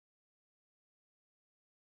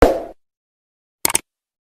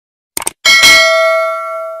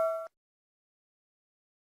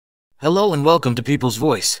Hello and welcome to People's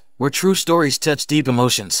Voice, where true stories touch deep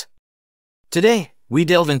emotions. Today, we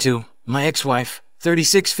delve into my ex-wife,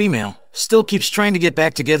 36 female, still keeps trying to get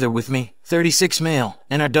back together with me, 36 male,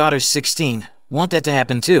 and our daughter's 16, want that to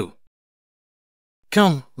happen too.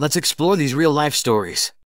 Come, let's explore these real-life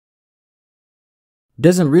stories.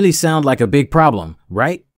 Doesn't really sound like a big problem,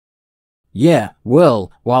 right? Yeah, well,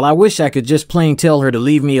 while I wish I could just plain tell her to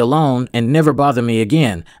leave me alone and never bother me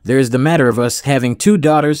again, there is the matter of us having 2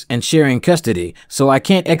 daughters and sharing custody, so I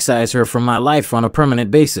can't excise her from my life on a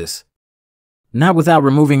permanent basis. Not without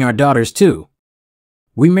removing our daughters too.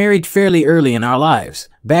 We married fairly early in our lives,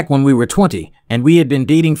 back when we were 20, and we had been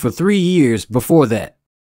dating for 3 years before that.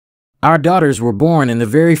 Our daughters were born in the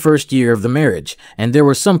very first year of the marriage, and there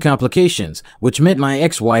were some complications, which meant my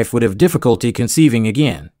ex-wife would have difficulty conceiving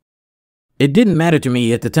again. It didn't matter to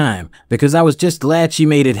me at the time, because I was just glad she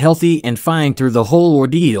made it healthy and fine through the whole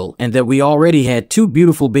ordeal and that we already had 2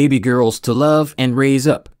 beautiful baby girls to love and raise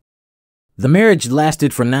up. The marriage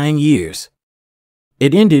lasted for 9 years.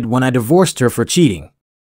 It ended when I divorced her for cheating.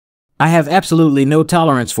 I have absolutely no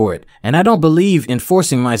tolerance for it, and I don't believe in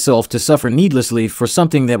forcing myself to suffer needlessly for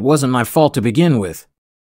something that wasn't my fault to begin with.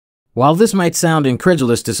 While this might sound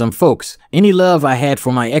incredulous to some folks, any love I had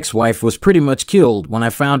for my ex-wife was pretty much killed when I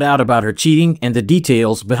found out about her cheating and the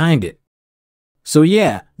details behind it. So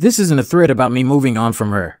yeah, this isn't a threat about me moving on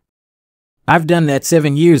from her. I've done that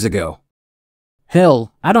 7 years ago.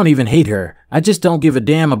 Hell, I don't even hate her, I just don't give a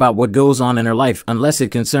damn about what goes on in her life unless it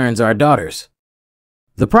concerns our daughters.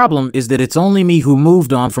 The problem is that it's only me who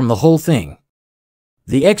moved on from the whole thing.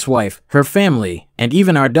 The ex-wife, her family, and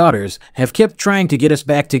even our daughters have kept trying to get us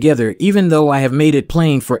back together even though I have made it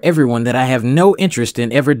plain for everyone that I have no interest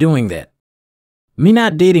in ever doing that. Me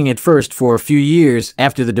not dating at first for a few years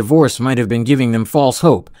after the divorce might have been giving them false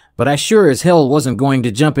hope, but I sure as hell wasn't going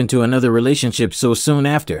to jump into another relationship so soon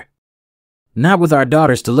after. Not with our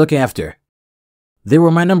daughters to look after. They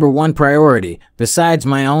were my number 1 priority, besides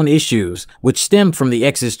my own issues, which stemmed from the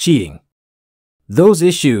ex's cheating. Those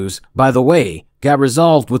issues, by the way, got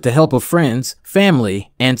resolved with the help of friends,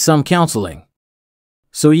 family, and some counseling.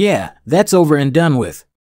 So yeah, that's over and done with.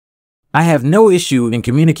 I have no issue in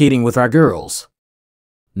communicating with our girls.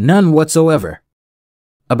 None whatsoever.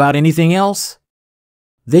 About anything else?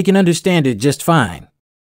 They can understand it just fine.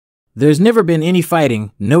 There's never been any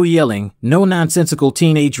fighting, no yelling, no nonsensical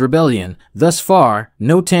teenage rebellion, thus far,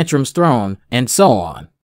 no tantrums thrown, and so on.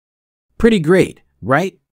 Pretty great,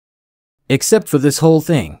 right? Except for this whole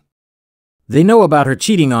thing. They know about her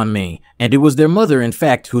cheating on me, and it was their mother in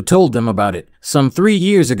fact who told them about it, some 3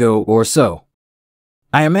 years ago or so.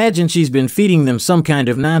 I imagine she's been feeding them some kind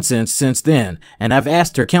of nonsense since then, and I've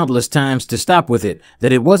asked her countless times to stop with it,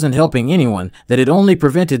 that it wasn't helping anyone, that it only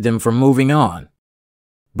prevented them from moving on.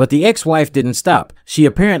 But the ex-wife didn't stop, she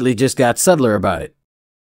apparently just got subtler about it.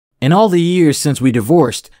 In all the years since we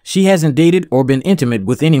divorced, she hasn't dated or been intimate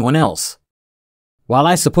with anyone else. While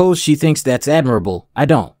I suppose she thinks that's admirable, I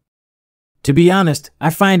don't. To be honest, I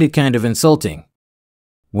find it kind of insulting.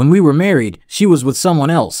 When we were married, she was with someone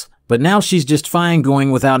else, but now she's just fine going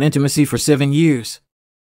without intimacy for 7 years.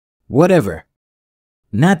 Whatever.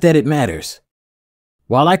 Not that it matters.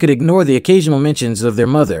 While I could ignore the occasional mentions of their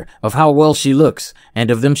mother, of how well she looks, and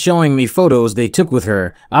of them showing me photos they took with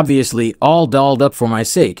her, obviously all dolled up for my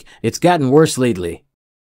sake, it's gotten worse lately.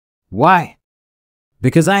 Why?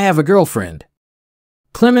 Because I have a girlfriend.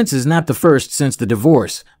 Clemence is not the first since the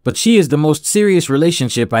divorce, but she is the most serious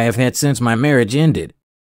relationship I have had since my marriage ended.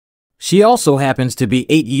 She also happens to be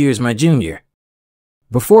 8 years my junior.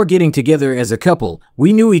 Before getting together as a couple,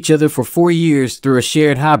 we knew each other for 4 years through a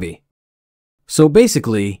shared hobby. So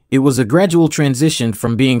basically, it was a gradual transition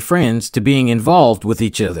from being friends to being involved with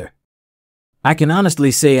each other. I can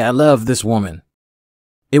honestly say I love this woman.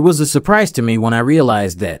 It was a surprise to me when I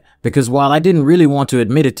realized that, because while I didn't really want to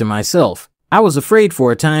admit it to myself, I was afraid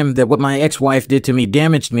for a time that what my ex-wife did to me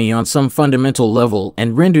damaged me on some fundamental level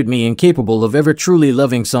and rendered me incapable of ever truly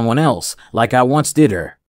loving someone else, like I once did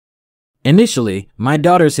her. Initially, my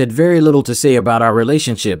daughters had very little to say about our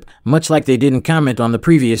relationship, much like they didn't comment on the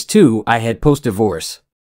previous 2 I had post-divorce.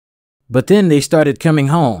 But then they started coming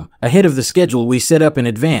home, ahead of the schedule we set up in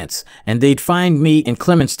advance, and they'd find me and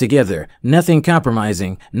Clemence together, nothing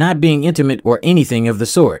compromising, not being intimate or anything of the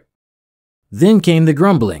sort. Then came the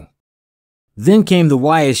grumbling. Then came the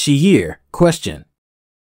 "why is she here?" question.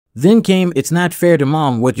 Then came "it's not fair to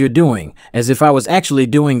mom what you're doing," as if I was actually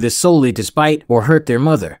doing this solely to spite or hurt their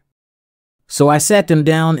mother. So I sat them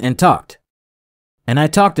down and talked. And I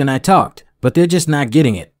talked, but they're just not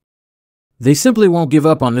getting it. They simply won't give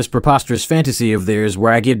up on this preposterous fantasy of theirs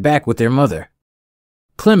where I get back with their mother.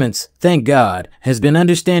 Clemens, thank God, has been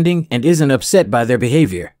understanding and isn't upset by their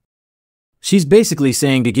behavior. She's basically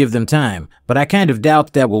saying to give them time, but I kind of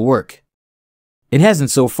doubt that will work. It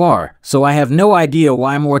hasn't so far, so I have no idea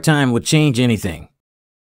why more time would change anything.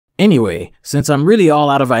 Anyway, since I'm really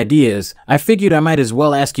all out of ideas, I figured I might as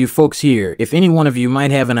well ask you folks here if any one of you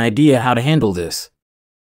might have an idea how to handle this.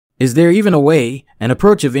 Is there even a way, an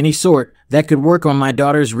approach of any sort, that could work on my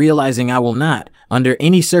daughters realizing I will not, under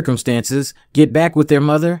any circumstances, get back with their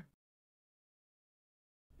mother?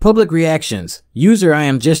 Public reactions. User I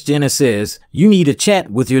am just Jenna says, you need a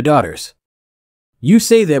chat with your daughters. You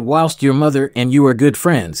say that whilst your mother and you are good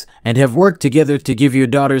friends, and have worked together to give your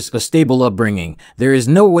daughters a stable upbringing, there is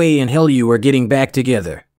no way in hell you are getting back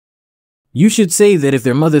together. You should say that if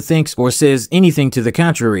their mother thinks or says anything to the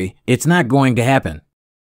contrary, it's not going to happen.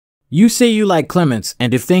 You say you like Clemens,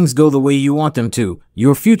 and if things go the way you want them to,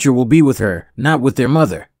 your future will be with her, not with their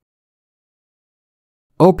mother.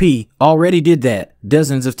 OP already did that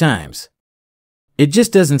dozens of times. It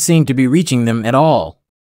just doesn't seem to be reaching them at all.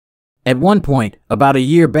 At one point, about a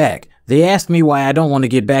year back, they asked me why I don't want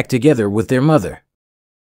to get back together with their mother.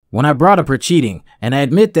 When I brought up her cheating, and I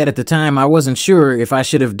admit that at the time I wasn't sure if I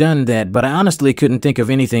should have done that, but I honestly couldn't think of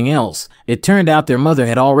anything else, it turned out their mother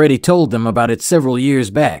had already told them about it several years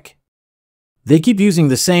back. They keep using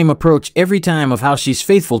the same approach every time of how she's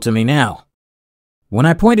faithful to me now. When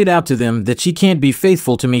I pointed out to them that she can't be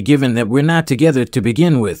faithful to me given that we're not together to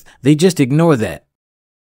begin with, they just ignore that.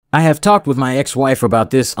 I have talked with my ex-wife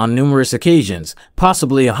about this on numerous occasions,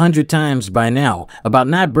 possibly 100 times by now, about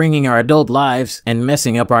not bringing our adult lives and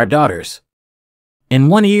messing up our daughters. In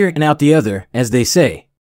one ear and out the other, as they say.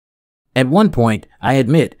 At one point, I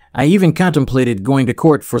admit, I even contemplated going to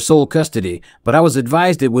court for sole custody, but I was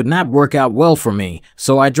advised it would not work out well for me,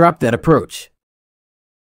 so I dropped that approach.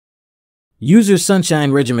 User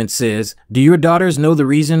Sunshine Regiment says, do your daughters know the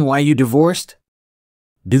reason why you divorced?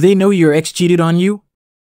 Do they know your ex cheated on you?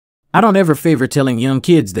 I don't ever favor telling young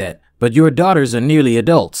kids that, but your daughters are nearly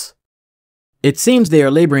adults. It seems they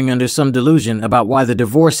are laboring under some delusion about why the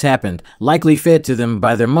divorce happened, likely fed to them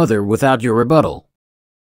by their mother without your rebuttal.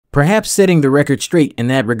 Perhaps setting the record straight in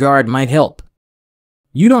that regard might help.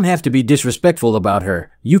 You don't have to be disrespectful about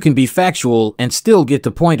her, you can be factual and still get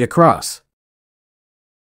the point across.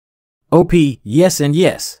 OP, yes and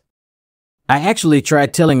yes. I actually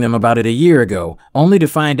tried telling them about it a year ago, only to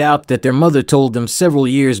find out that their mother told them several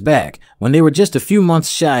years back, when they were just a few months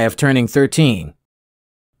shy of turning 13.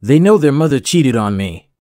 They know their mother cheated on me.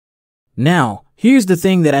 Now, here's the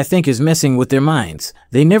thing that I think is messing with their minds.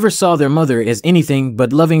 They never saw their mother as anything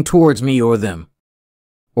but loving towards me or them.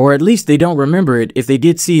 Or at least they don't remember it if they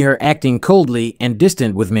did see her acting coldly and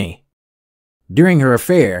distant with me. During her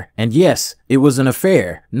affair, and yes, it was an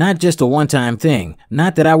affair, not just a one-time thing,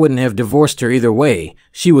 not that I wouldn't have divorced her either way,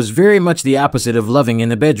 she was very much the opposite of loving in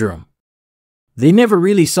the bedroom. They never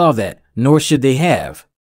really saw that, nor should they have.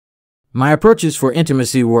 My approaches for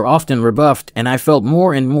intimacy were often rebuffed and I felt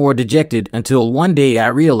more and more dejected until one day I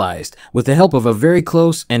realized, with the help of a very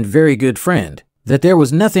close and very good friend, that there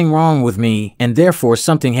was nothing wrong with me and therefore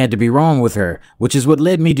something had to be wrong with her, which is what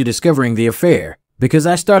led me to discovering the affair. Because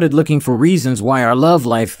I started looking for reasons why our love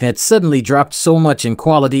life had suddenly dropped so much in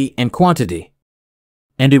quality and quantity.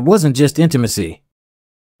 And it wasn't just intimacy.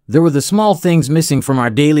 There were the small things missing from our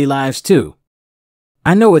daily lives too.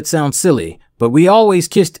 I know it sounds silly, but we always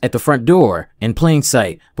kissed at the front door, in plain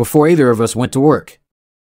sight, before either of us went to work.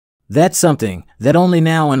 That's something that only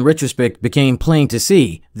now in retrospect became plain to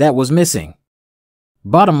see that was missing.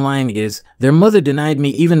 Bottom line is, their mother denied me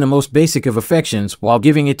even the most basic of affections while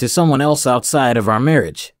giving it to someone else outside of our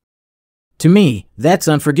marriage. To me, that's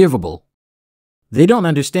unforgivable. They don't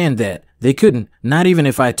understand that, they couldn't, not even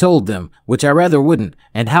if I told them, which I rather wouldn't,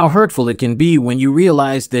 and how hurtful it can be when you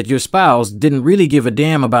realize that your spouse didn't really give a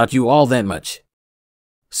damn about you all that much.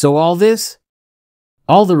 So all this?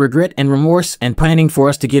 All the regret and remorse and pining for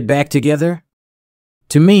us to get back together?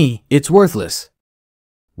 To me, it's worthless.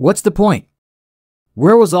 What's the point?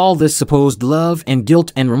 Where was all this supposed love and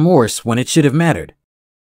guilt and remorse when it should have mattered?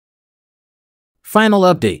 Final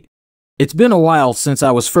update. It's been a while since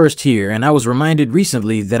I was first here and I was reminded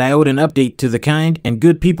recently that I owed an update to the kind and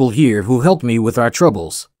good people here who helped me with our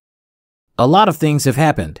troubles. A lot of things have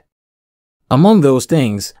happened. Among those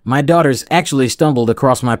things, my daughters actually stumbled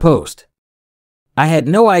across my post. I had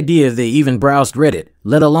no idea they even browsed Reddit,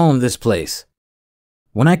 let alone this place.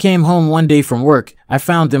 When I came home one day from work, I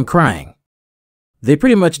found them crying. They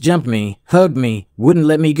pretty much jumped me, hugged me, wouldn't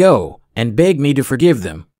let me go, and begged me to forgive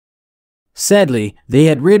them. Sadly, they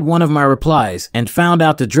had read one of my replies and found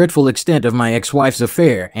out the dreadful extent of my ex-wife's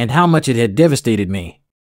affair and how much it had devastated me.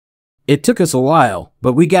 It took us a while,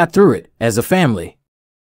 but we got through it, as a family.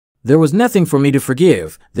 There was nothing for me to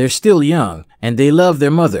forgive. They're still young, and they love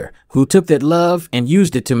their mother, who took that love and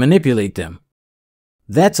used it to manipulate them.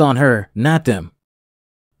 That's on her, not them.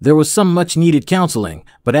 There was some much-needed counseling,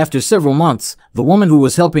 but after several months, the woman who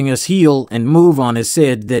was helping us heal and move on has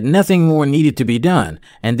said that nothing more needed to be done,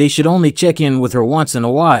 and they should only check in with her once in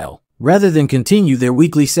a while, rather than continue their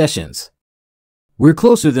weekly sessions. We're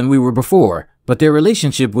closer than we were before, but their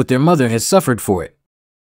relationship with their mother has suffered for it.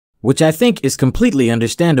 Which I think is completely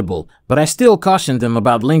understandable, but I still cautioned them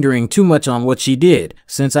about lingering too much on what she did,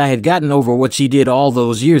 since I had gotten over what she did all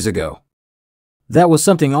those years ago. That was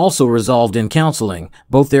something also resolved in counseling,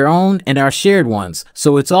 both their own and our shared ones,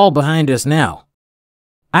 so it's all behind us now.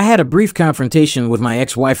 I had a brief confrontation with my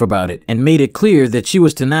ex-wife about it and made it clear that she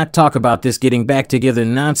was to not talk about this getting back together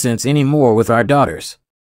nonsense anymore with our daughters.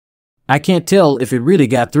 I can't tell if it really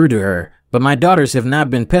got through to her, but my daughters have not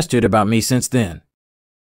been pestered about me since then.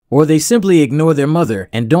 Or they simply ignore their mother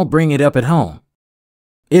and don't bring it up at home.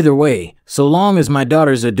 Either way, so long as my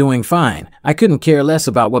daughters are doing fine, I couldn't care less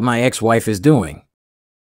about what my ex-wife is doing.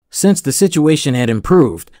 Since the situation had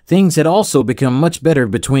improved, things had also become much better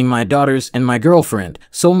between my daughters and my girlfriend,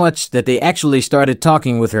 so much that they actually started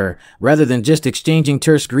talking with her, rather than just exchanging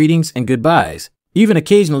terse greetings and goodbyes, even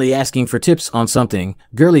occasionally asking for tips on something,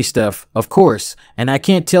 girly stuff, of course, and I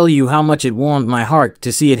can't tell you how much it warmed my heart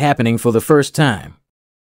to see it happening for the first time.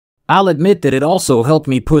 I'll admit that it also helped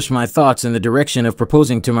me push my thoughts in the direction of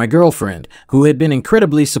proposing to my girlfriend, who had been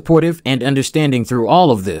incredibly supportive and understanding through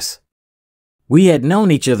all of this. We had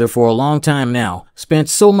known each other for a long time now, spent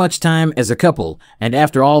so much time as a couple, and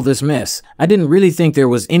after all this mess, I didn't really think there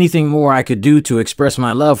was anything more I could do to express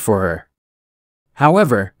my love for her.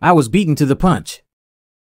 However, I was beaten to the punch.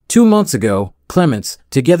 2 months ago, Clements,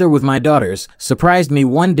 together with my daughters, surprised me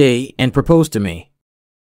one day and proposed to me.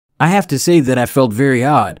 I have to say that I felt very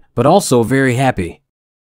odd, but also very happy.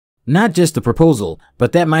 Not just the proposal,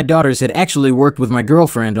 but that my daughters had actually worked with my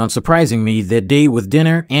girlfriend on surprising me that day with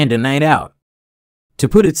dinner and a night out. To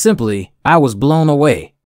put it simply, I was blown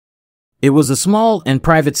away. It was a small and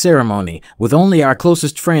private ceremony, with only our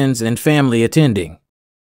closest friends and family attending.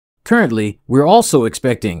 Currently, we're also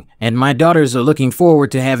expecting, and my daughters are looking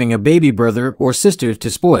forward to having a baby brother or sister to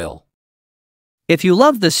spoil. If you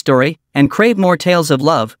love this story and crave more tales of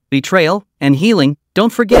love, betrayal, and healing,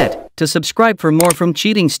 don't forget to subscribe for more from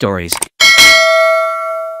Cheating Stories.